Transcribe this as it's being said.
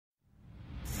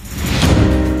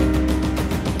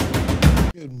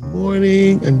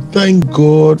morning and thank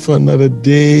God for another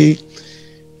day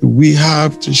we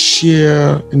have to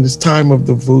share in this time of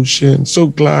devotion. So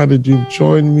glad that you've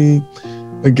joined me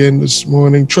again this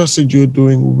morning. Trust that you're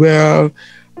doing well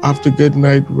after good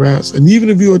night rest. And even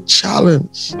if you're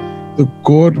challenged, the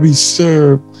God we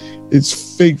serve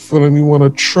is faithful and we want to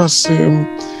trust him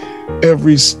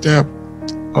every step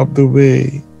of the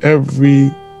way,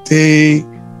 every day,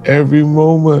 every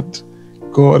moment.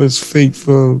 God is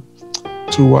faithful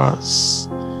to us.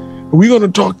 We're going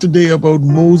to talk today about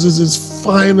Moses'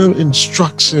 final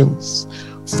instructions,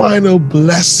 final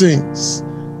blessings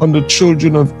on the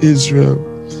children of Israel.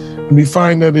 And we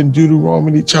find that in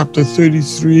Deuteronomy chapter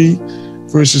 33,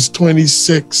 verses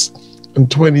 26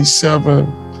 and 27.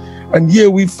 And here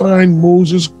we find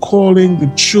Moses calling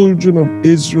the children of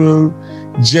Israel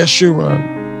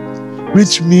Jeshurun,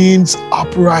 which means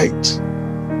upright,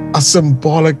 a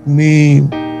symbolic name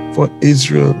for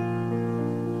Israel.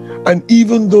 And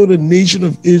even though the nation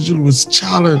of Israel was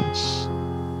challenged,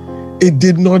 it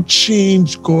did not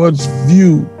change God's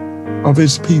view of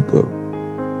his people.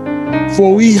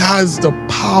 For he has the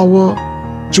power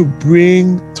to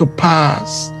bring to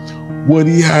pass what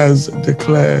he has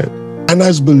declared. And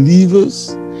as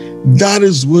believers, that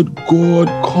is what God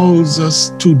calls us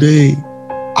today,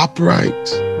 upright.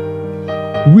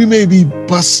 We may be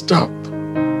bust up,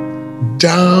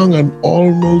 down and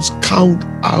almost count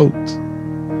out.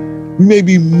 We may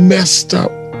be messed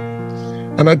up,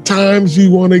 and at times we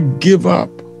want to give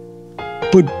up,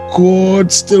 but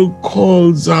God still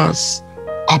calls us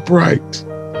upright,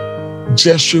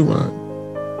 Jeshurun.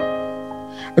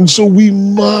 And so we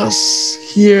must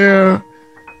hear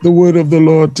the word of the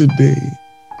Lord today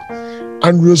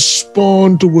and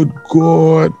respond to what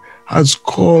God has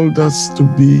called us to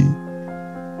be.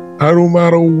 And no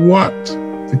matter what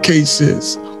the case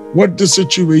is, what the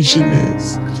situation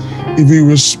is, if we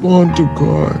respond to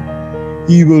God,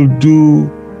 he will do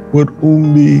what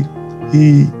only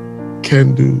he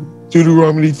can do.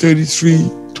 Deuteronomy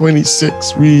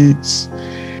 33:26 reads,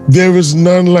 "There is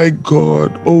none like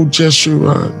God, O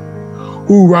Jeshurun,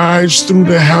 who rides through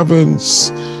the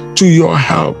heavens to your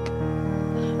help,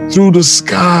 through the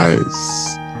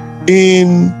skies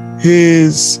in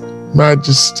his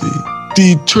majesty."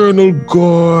 The eternal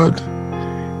God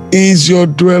is your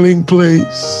dwelling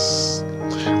place,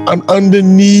 and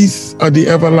underneath are the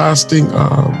everlasting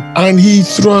arm. And he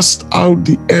thrust out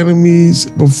the enemies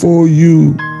before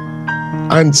you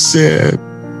and said,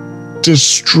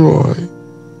 "Destroy."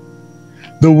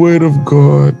 The word of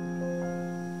God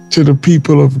to the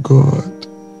people of God.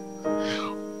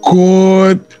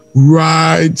 God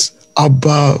rides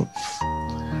above.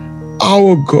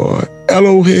 Our God,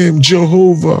 Elohim,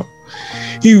 Jehovah,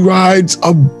 he rides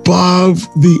above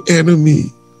the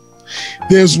enemy.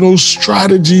 There's no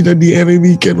strategy that the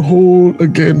enemy can hold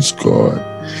against God.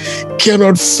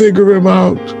 Cannot figure him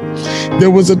out. There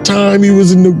was a time he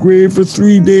was in the grave for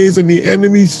 3 days and the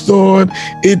enemy thought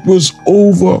it was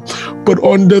over. But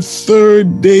on the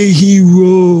third day he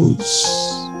rose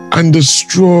and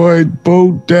destroyed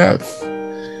both death,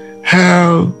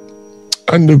 hell,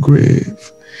 and the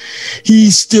grave. He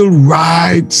still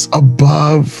rides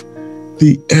above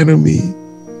the enemy.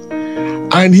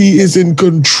 And he is in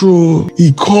control.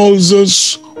 He calls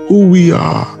us who we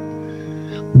are.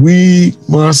 We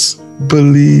must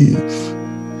believe.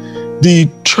 The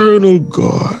eternal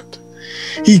God,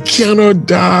 he cannot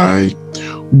die,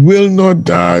 will not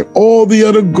die. All the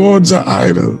other gods are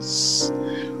idols.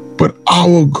 But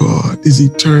our God is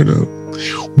eternal.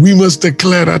 We must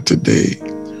declare that today.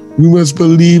 We must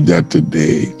believe that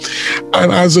today.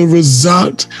 And as a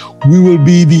result, we will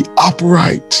be the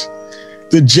upright,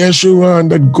 the Jeshurun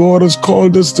that God has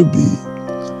called us to be,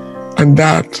 and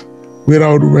that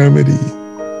without remedy.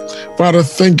 Father,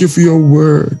 thank you for your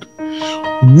word.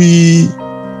 We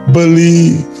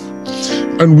believe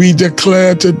and we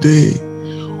declare today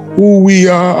who we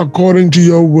are according to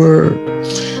your word.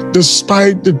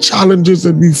 Despite the challenges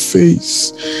that we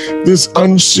face, this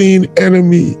unseen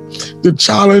enemy, the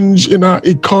challenge in our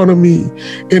economy,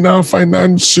 in our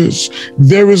finances,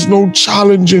 there is no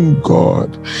challenge in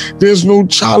God. There's no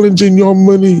challenge in your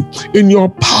money, in your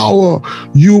power.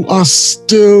 You are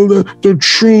still the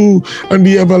true and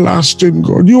the everlasting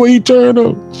God. You are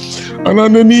eternal. And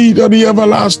underneath are the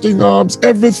everlasting arms.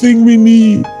 Everything we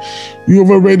need, you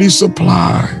have already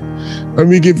supplied. And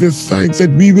we give you thanks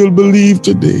that we will believe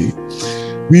today.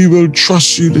 We will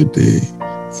trust you today.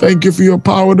 Thank you for your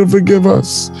power to forgive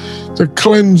us, to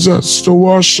cleanse us, to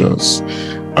wash us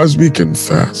as we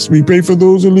confess. We pray for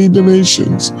those who lead the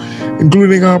nations,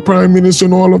 including our Prime Minister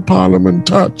and all of Parliament.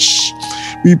 Touch.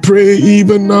 We pray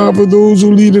even now for those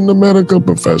who lead in the medical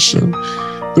profession.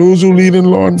 those who lead in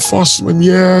law enforcement,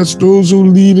 yes, those who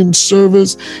lead in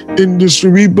service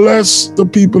industry. We bless the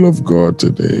people of God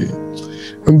today.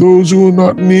 And those who are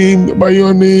not named by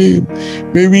your name,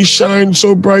 may we shine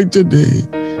so bright today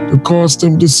to cause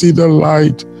them to see the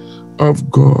light of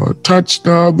God. Touch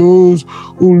now those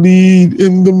who lead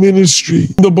in the ministry,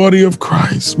 the body of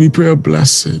Christ. We pray a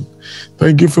blessing.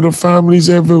 Thank you for the families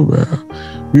everywhere.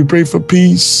 We pray for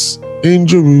peace in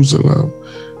Jerusalem.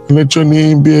 And let your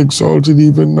name be exalted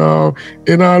even now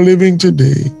in our living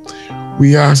today.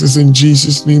 We ask this in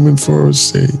Jesus' name and for our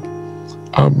sake.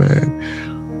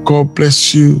 Amen. God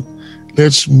bless you.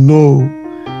 Let's know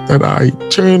that our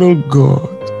eternal God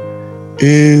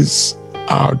is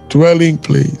our dwelling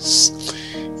place.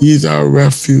 He is our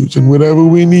refuge, and whatever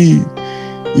we need,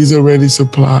 He's already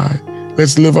supplied.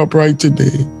 Let's live upright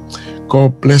today.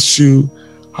 God bless you.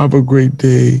 Have a great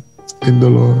day in the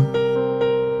Lord.